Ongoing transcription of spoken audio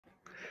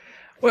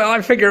Well,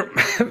 I figure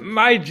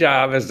my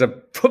job is to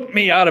put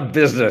me out of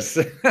business.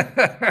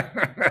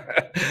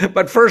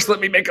 But first, let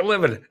me make a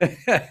living.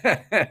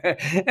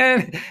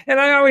 And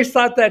I always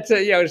thought that,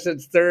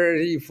 since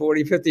 30,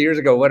 40, 50 years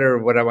ago, whatever,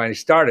 when I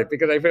started,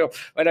 because I feel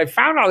when I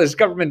found all this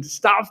government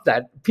stuff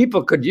that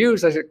people could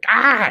use, I said,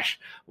 gosh,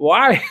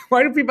 why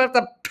do people have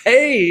to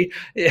pay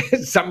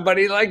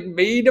somebody like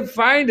me to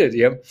find it?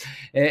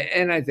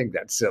 And I think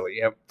that's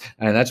silly.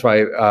 And that's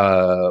why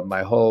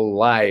my whole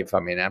life,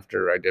 I mean,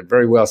 after I did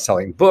very well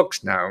selling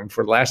books, now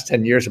for the last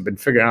 10 years, I've been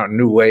figuring out a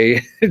new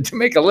way to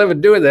make a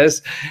living doing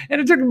this. And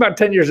it took me about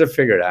 10 years to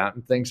figure it out,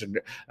 and things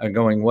are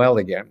going well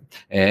again.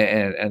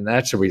 And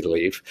that's a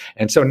relief.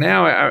 And so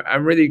now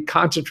I'm really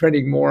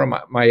concentrating more on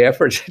my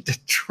efforts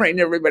to train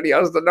everybody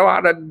else to know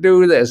how to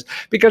do this,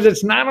 because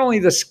it's not only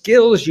the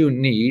skills you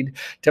need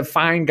to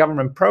find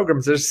government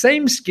programs, there's the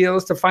same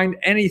skills to find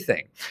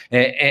anything.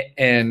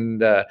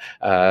 And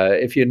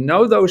if you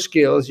know those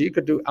skills, you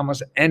could do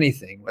almost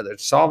anything, whether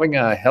it's solving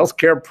a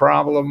healthcare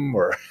problem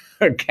or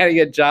getting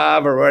a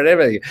job or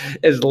whatever,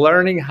 is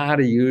learning how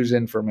to use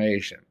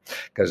information,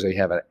 because we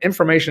have an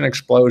information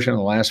explosion in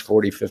the last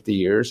 40, 50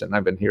 years. And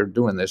I've been here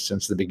doing this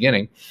since the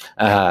beginning.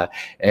 And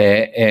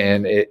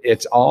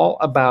it's all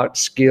about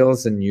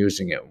skills and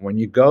using it. When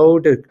you go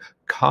to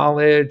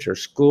college or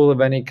school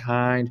of any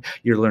kind,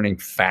 you're learning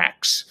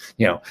facts,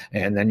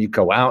 and then you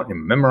go out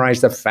and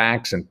memorize the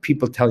facts, and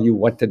people tell you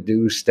what to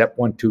do, step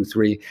 1, 2,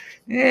 3.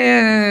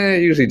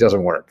 It usually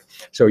doesn't work.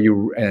 So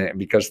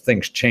because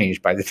things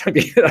change by the time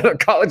you get out of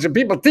college, and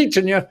people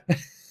teaching you,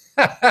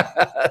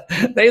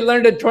 they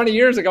learned it 20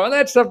 years ago, and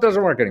that stuff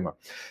doesn't work anymore.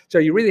 So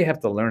you really have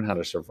to learn how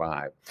to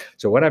survive.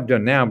 So what I've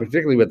done now,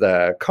 particularly with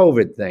the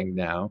COVID thing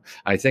now,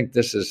 I think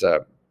this is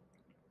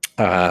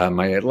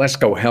my Let's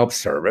Go Help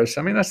service.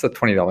 I mean, that's the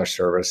 $20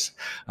 service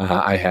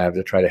I have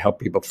to try to help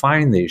people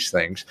find these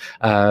things.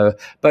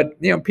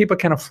 But people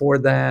can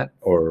afford that,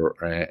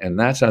 and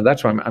that's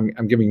why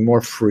I'm giving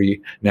more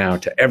free now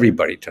to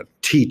everybody to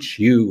teach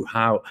you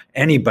how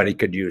anybody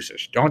could use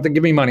this. Don't have to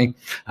give me money.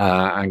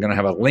 I'm going to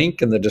have a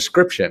link in the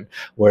description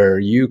where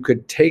you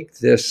could take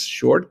this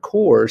short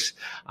course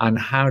on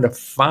how to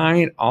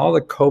find all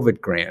the COVID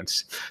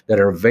grants that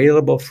are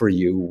available for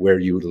you where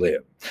you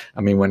live.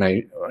 I mean, when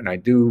I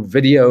do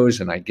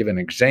videos and I give an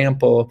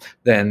example,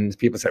 then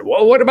people say,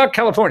 well, what about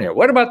California?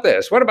 What about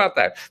this? What about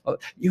that? Well,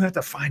 you have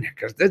to find it,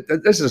 because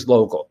this is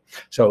local.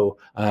 So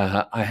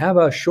I have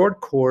a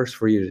short course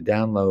for you to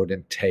download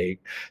and take.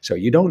 So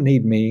you don't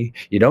need me.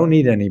 You don't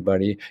need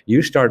anybody.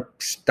 You start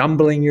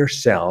stumbling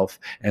yourself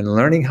and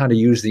learning how to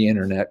use the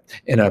internet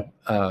in a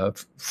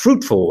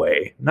fruitful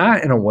way,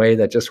 not in a way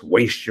that just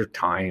wastes your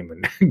time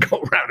and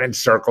go around in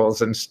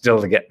circles and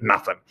still get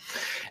nothing.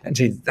 And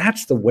see,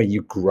 that's the way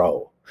you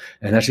grow.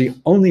 And that's the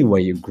only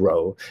way you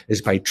grow,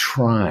 is by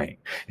trying.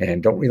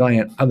 And don't rely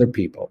on other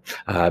people,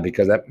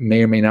 because that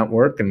may or may not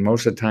work. And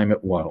most of the time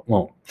it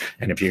won't.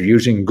 And if you're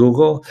using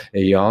Google,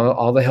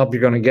 all the help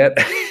you're going to get,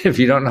 if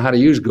you don't know how to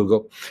use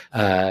Google,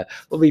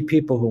 will be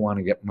people who want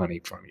to get money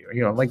from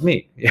you, like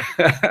me.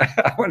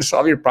 I want to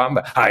solve your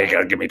problem, but you got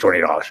to give me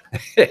 $20.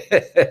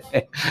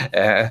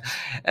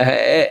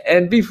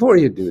 And before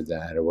you do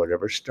that or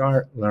whatever,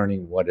 start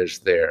learning what is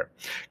there,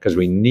 because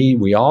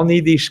we all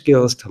need these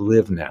skills to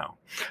live now.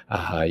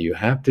 You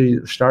have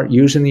to start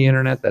using the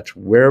internet. That's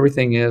where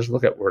everything is.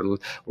 Look at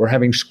we're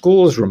having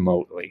schools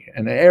remotely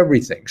and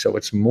everything. So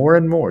it's more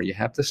and more. You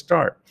have to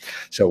start.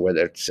 So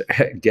whether it's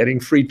getting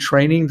free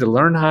training to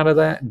learn how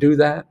to do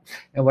that,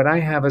 and what I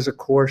have is a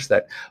course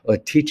that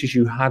teaches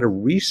you how to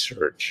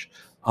research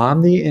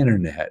on the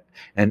internet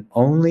and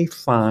only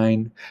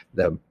find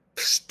the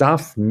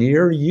stuff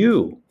near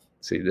you.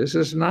 See, this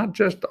is not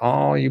just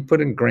all you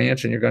put in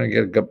grants and you're going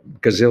to get a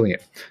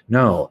gazillion.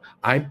 No,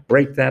 I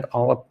break that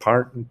all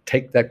apart and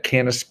take that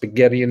can of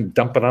spaghetti and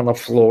dump it on the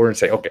floor and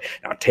say, okay,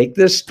 now take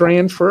this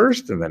strand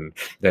first, and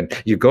then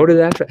you go to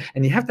that.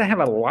 And you have to have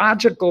a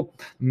logical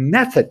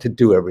method to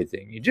do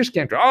everything. You just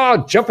can't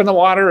jump in the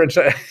water and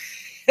say,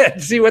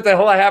 and see what the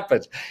hell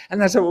happens. And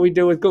that's what we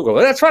do with Google.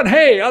 That's fun.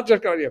 Hey, I'll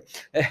just go to you.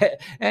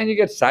 And you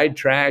get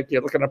sidetracked.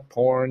 You're looking at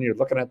porn. You're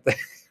looking at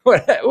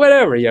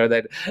whatever,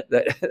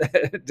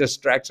 that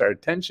distracts our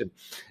attention.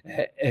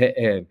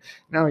 And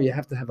now you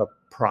have to have a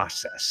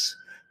process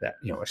that,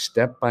 a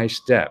step by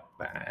step.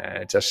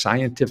 It's a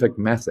scientific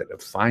method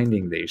of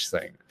finding these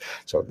things.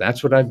 So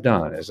that's what I've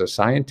done, is a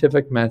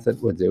scientific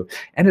method would do.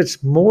 And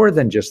it's more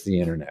than just the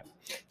internet.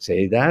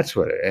 See, that's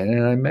what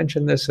and I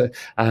mentioned this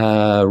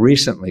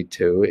recently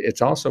too.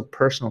 It's also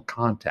personal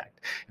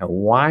contact, and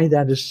why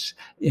that is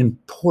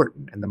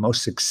important. And the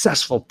most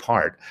successful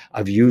part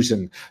of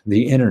using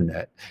the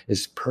internet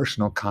is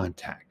personal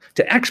contact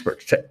to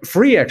experts, to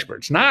free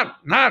experts,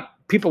 not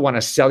people want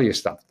to sell you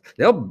stuff.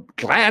 They'll be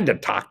glad to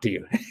talk to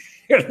you.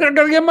 They're going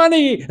to get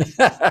money.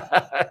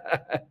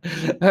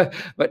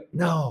 But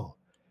no,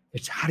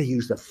 it's how to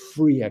use the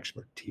free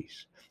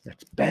expertise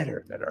that's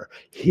better, that are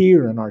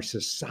here in our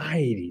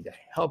society to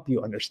help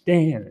you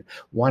understand and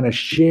want to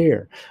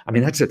share. I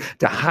mean, that's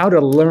to how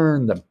to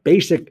learn the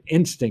basic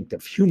instinct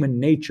of human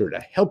nature to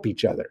help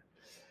each other.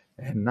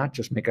 and not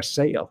just make a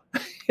sale.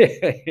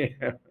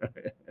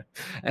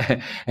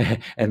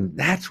 And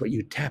that's what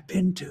you tap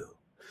into.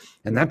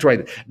 And that's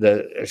why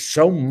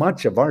so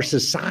much of our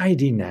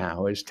society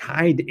now is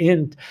tied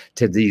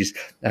into these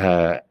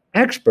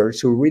experts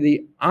who are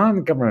really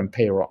on government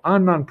payroll,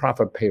 on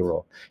nonprofit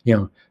payroll,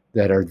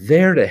 that are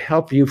there to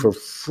help you for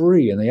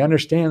free. And they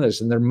understand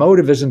this, and their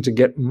motive isn't to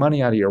get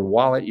money out of your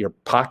wallet, your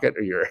pocket,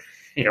 or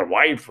your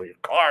wife, or your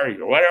car,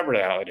 or whatever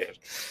the hell it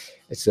is.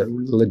 It's to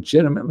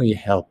legitimately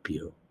help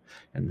you.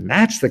 And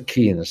that's the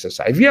key in the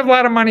society. If you have a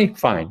lot of money,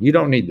 fine. You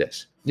don't need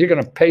this. You're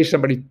going to pay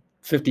somebody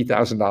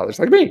 $50,000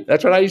 like me.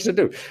 That's what I used to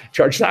do.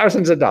 Charge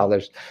thousands of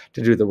dollars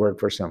to do the work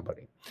for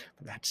somebody.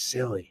 But that's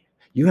silly.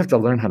 You have to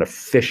learn how to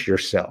fish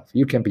yourself.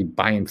 You can't be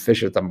buying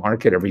fish at the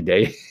market every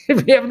day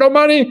if you have no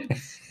money.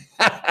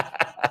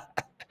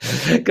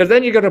 Because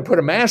then you're going to put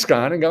a mask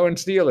on and go and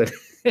steal it.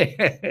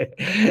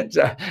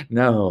 So,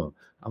 no,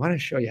 I want to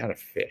show you how to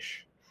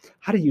fish,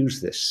 how to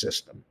use this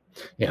system.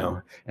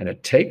 And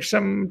it takes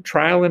some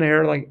trial and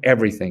error like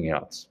everything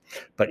else.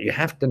 But you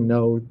have to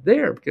know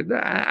there, because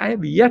I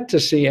have yet to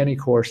see any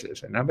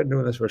courses, and I've been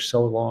doing this for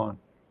so long.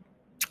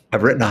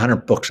 I've written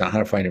 100 books on how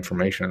to find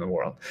information in the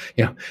world,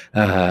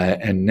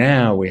 and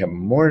now we have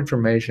more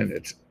information.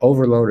 It's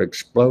overloaded,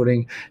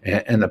 exploding,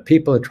 and the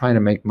people that are trying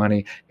to make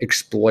money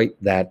exploit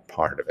that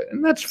part of it,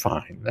 and that's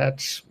fine.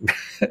 That's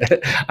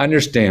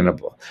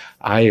understandable.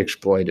 I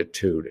exploit it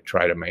too to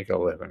try to make a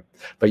living,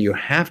 but you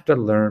have to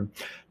learn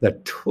the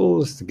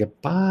tools to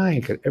get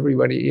by, because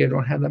you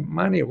don't have the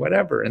money or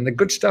whatever, and the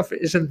good stuff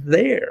isn't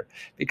there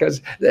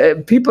because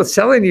people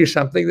selling you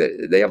something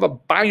that they have a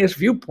biased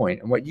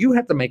viewpoint, and what you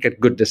have to make a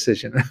good decision,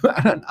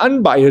 an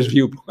unbiased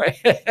viewpoint.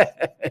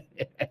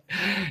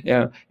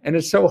 And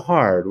it's so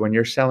hard when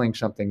you're selling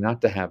something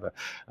not to have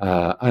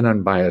an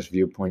unbiased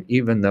viewpoint,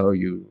 even though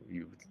you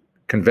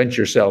convince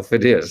yourself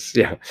it is.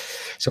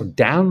 So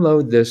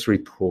download this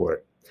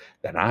report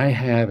that I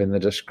have in the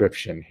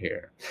description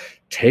here.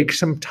 Take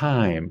some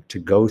time to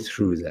go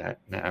through that.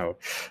 Now,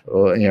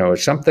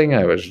 it's something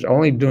I was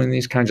only doing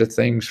these kinds of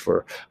things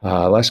for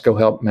Let's Go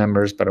Help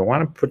members, but I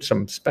want to put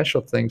some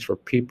special things for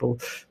people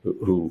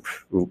who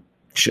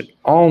should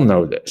all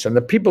know this. And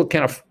the people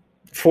can't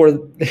afford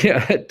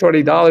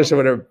 $20 or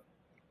whatever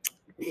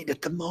need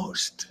it the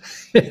most.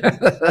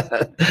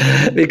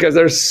 Because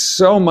there's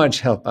so much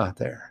help out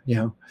there,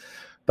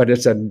 but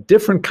it's a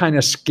different kind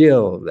of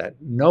skill that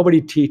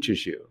nobody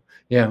teaches you.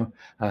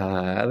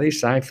 At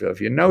least I feel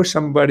if you know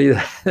somebody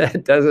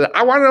that does it,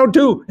 I want to know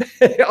too.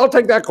 I'll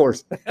take that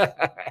course.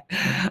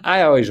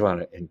 I always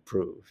want to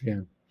improve.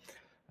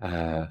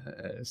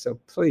 So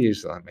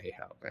please let me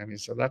help.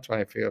 So that's why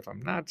I feel if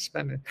I'm not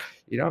spending,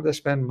 you don't have to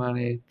spend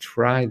money.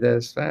 Try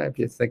this. If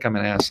you think I'm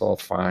an asshole,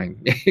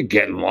 fine.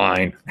 Get in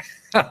line.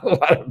 A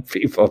lot of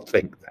people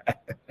think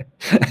that.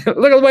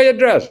 Look at the way you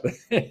dress.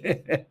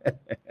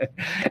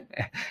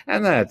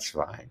 And that's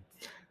fine.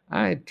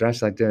 I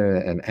dress like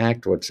that and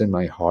act what's in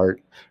my heart,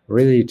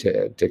 really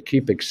to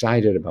keep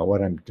excited about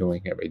what I'm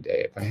doing every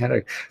day. If I had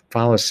to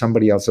follow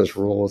somebody else's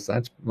rules,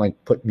 that's like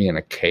put me in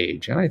a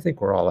cage. And I think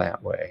we're all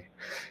that way.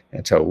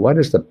 And so what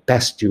is the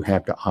best you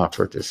have to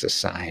offer to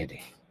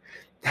society?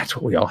 That's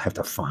what we all have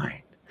to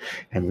find.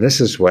 And this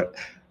is what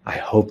I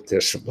hope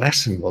this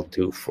lesson will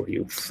do for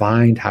you.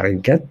 Find how to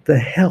get the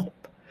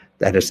help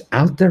that is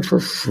out there for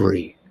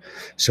free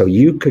so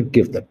you could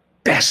give the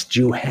best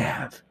you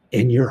have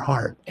in your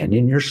heart and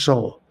in your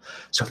soul,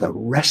 so the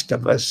rest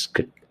of us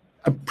could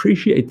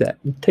appreciate that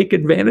and take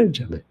advantage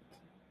of it.